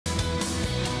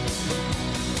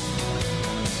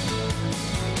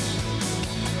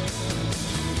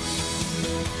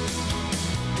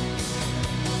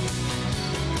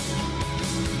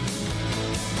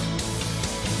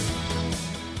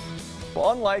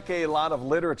Well, unlike a lot of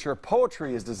literature,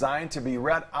 poetry is designed to be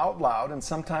read out loud and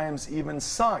sometimes even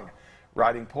sung.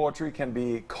 Writing poetry can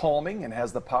be calming and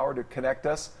has the power to connect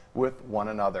us with one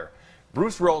another.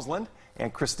 Bruce Roseland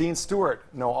and Christine Stewart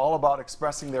know all about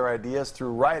expressing their ideas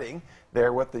through writing.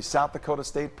 They're with the South Dakota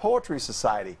State Poetry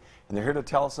Society, and they're here to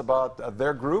tell us about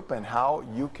their group and how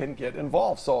you can get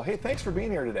involved. So, hey, thanks for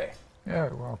being here today. Yeah,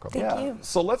 you're welcome. Thank you.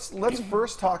 So let's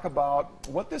first talk about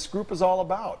what this group is all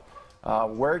about,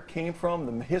 where it came from,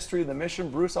 the history, the mission.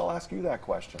 Bruce, I'll ask you that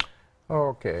question.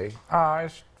 Okay. I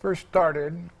first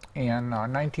started in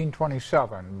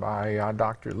 1927 by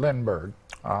Dr. Lindbergh.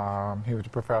 He was a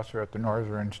professor at the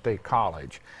Roseland State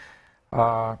College.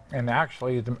 And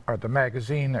actually, the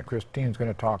magazine that Christine's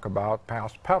going to talk about,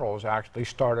 Past Petals, actually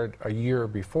started a year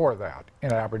before that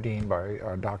in Aberdeen by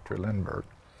Dr. Lindbergh.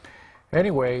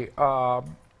 Anyway,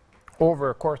 over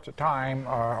a course of time,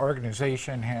 our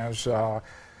organization has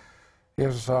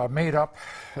is made up,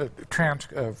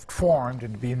 formed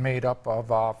and being made up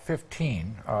of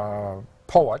 15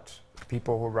 poets,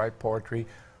 people who write poetry,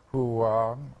 who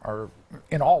are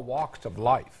in all walks of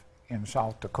life in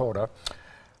South Dakota.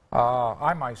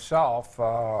 I myself,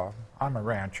 I'm a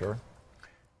rancher,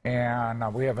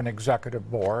 and we have an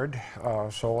executive board,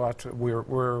 so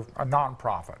we're a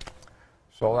nonprofit.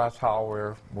 So that's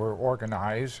how we're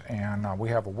organized, and we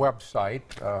have a website,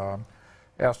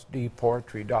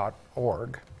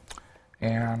 sdpoetry.org,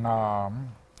 and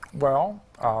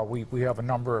we have a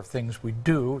number of things we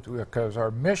do because our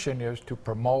mission is to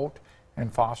promote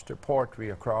and foster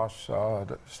poetry across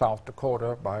South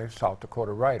Dakota by South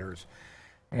Dakota writers.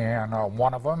 And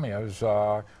one of them is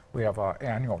we have an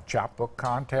annual chapbook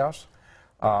contest.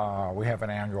 We have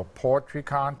an annual poetry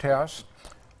contest.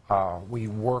 We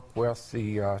work with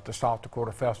the South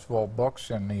Dakota Festival of Books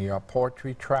in the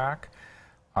poetry track.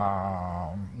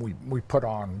 We put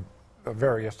on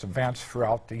various events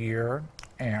throughout the year.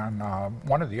 And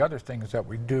one of the other things that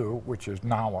we do, which is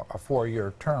now a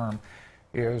 4-year term,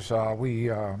 is we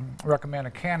recommend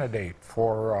a candidate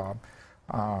for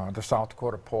the South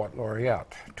Dakota Poet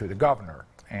Laureate to the governor,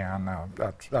 and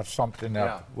that's something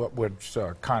that was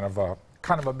kind of a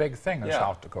big thing in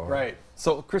South Dakota. Right.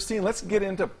 So, Christine, let's get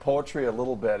into poetry a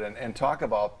little bit and talk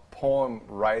about poem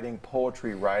writing,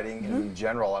 poetry writing in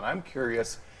general. And I'm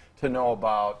curious to know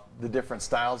about the different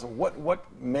styles.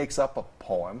 What makes up a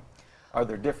poem? Are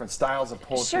there different styles of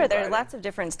poetry? Sure, there are lots of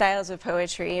different styles of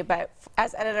poetry, but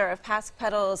as editor of Past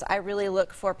Petals, I really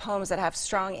look for poems that have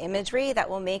strong imagery that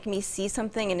will make me see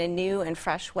something in a new and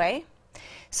fresh way.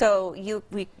 So you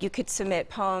could submit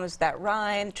poems that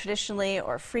rhyme traditionally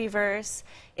or free verse.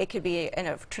 It could be in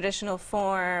a traditional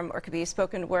form, or it could be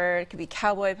spoken word, it could be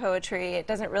cowboy poetry. It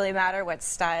doesn't really matter what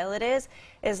style it is,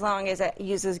 as long as it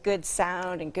uses good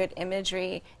sound and good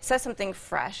imagery. It says something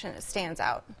fresh and it stands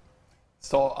out.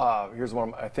 So here's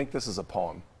one. I think this is a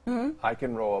poem. I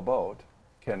can row a boat,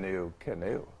 canoe,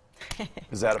 canoe.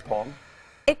 Is that a poem?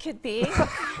 It could be.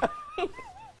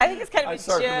 I think it's kind of a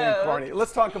joke. Being corny.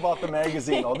 Let's talk about the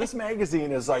magazine. Oh, this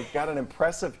magazine is got an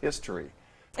impressive history.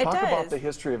 Talk about the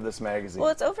history of this magazine.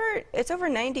 Well, it's over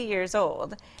 90 years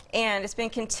old, and it's been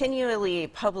continually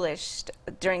published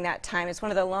during that time. It's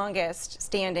one of the longest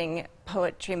standing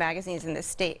poetry magazines in the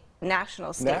state,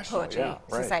 national poetry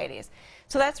societies.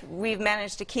 So we've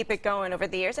managed to keep it going over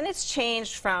the years, and it's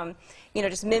changed from,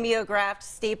 just mimeographed,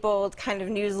 stapled, kind of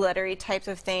newslettery types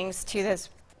of things to this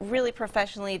really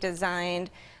professionally designed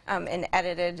and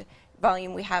edited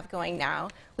volume we have going now.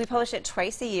 We publish it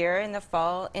twice a year, in the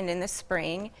fall and in the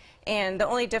spring, and the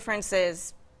only difference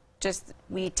is just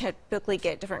we typically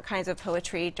get different kinds of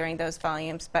poetry during those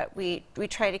volumes, but we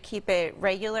try to keep it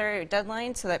regular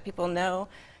deadline so that people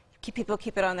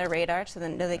keep it on their radar so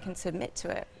that they can submit to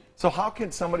it. So how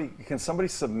can somebody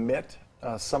submit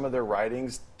some of their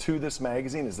writings to this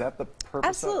magazine? Is that the purpose?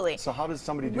 Absolutely. So how does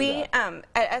somebody do that?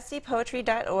 At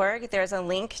sdpoetry.org, there's a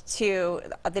link to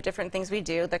the different things we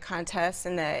do, the contests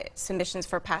and the submissions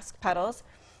for Past Petals,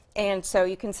 and so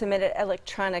you can submit it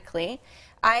electronically.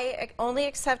 I only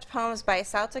accept poems by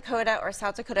South Dakota or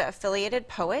South Dakota affiliated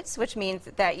poets, which means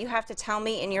that you have to tell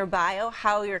me in your bio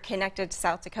how you're connected to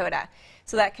South Dakota.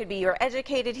 So that could be you were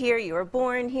educated here, you were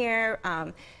born here.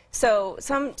 So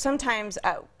sometimes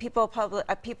people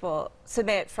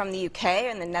submit from the UK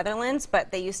and the Netherlands,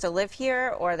 but they used to live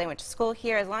here or they went to school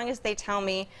here. As long as they tell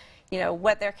me,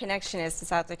 what their connection is to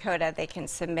South Dakota, they can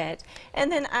submit. And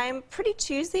then I'm pretty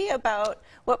choosy about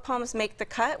what poems make the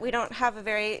cut. We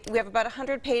have about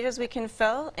 100 pages we can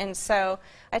fill, and so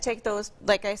I take those,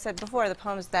 like I said before, the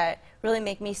poems that really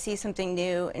make me see something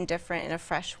new and different in a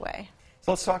fresh way.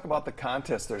 So let's talk about the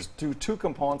contest. There's two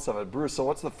components of it, Bruce. So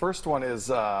what's the first one is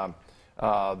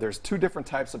There's two different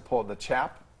types of the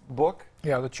chap book.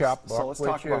 Yeah, the chap book. So let's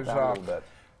talk about that a little bit.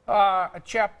 A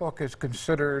chapbook is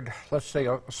considered, let's say,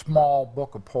 a small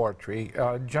book of poetry.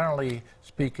 Generally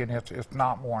speaking, it's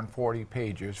not more than 40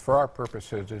 pages. For our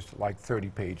purposes, it's like 30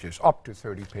 pages, up to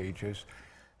 30 pages.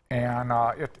 And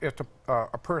it's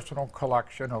a personal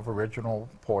collection of original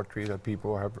poetry that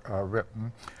people have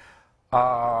written.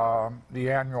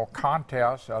 The annual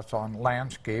contest, that's on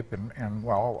landscape and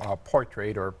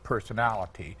portrait or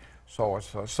personality. So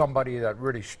it's somebody that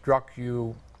really struck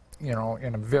you, you know,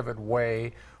 in a vivid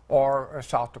way, or a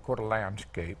South Dakota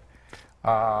landscape.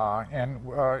 I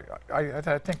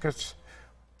think it's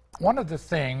one of the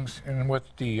things, and with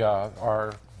the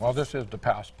this is the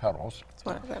Past Petals. It's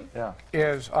one of them. Yeah.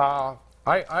 Is I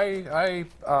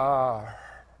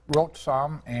wrote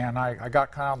some, and I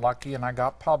got kind of lucky, and I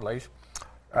got published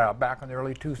back in the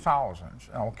early 2000s.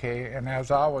 Okay, and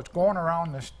as I was going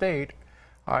around the state,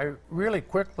 I really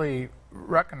quickly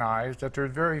recognized that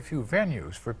there's very few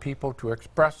venues for people to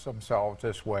express themselves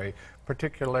this way,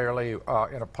 particularly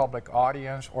in a public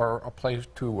audience or a place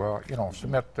to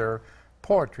submit their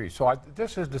poetry. So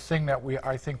this is the thing that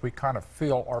I think we kind of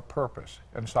feel our purpose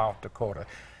in South Dakota.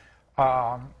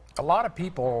 A lot of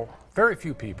people, very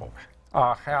few people,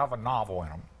 have a novel in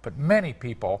them, but many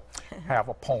people have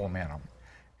a poem in them.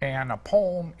 And a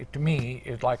poem, to me,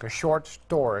 is like a short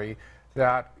story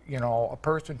that, you know, a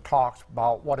person talks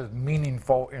about what is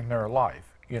meaningful in their life.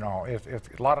 You know, it's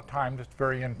a lot of times it's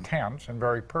very intense and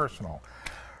very personal.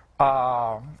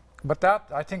 But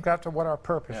I think that's what our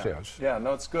purpose is. Yeah,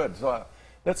 no, it's good. So,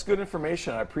 that's good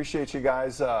information. I appreciate you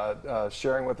guys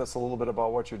sharing with us a little bit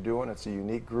about what you're doing. It's a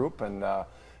unique group, and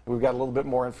we've got a little bit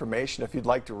more information. If you'd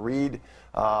like to read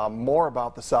more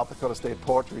about the South Dakota State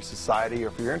Poetry Society, or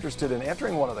if you're interested in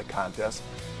entering one of the contests,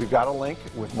 we've got a link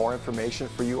with more information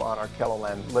for you on our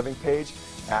KELOLAND Living page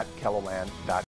at keloland.com.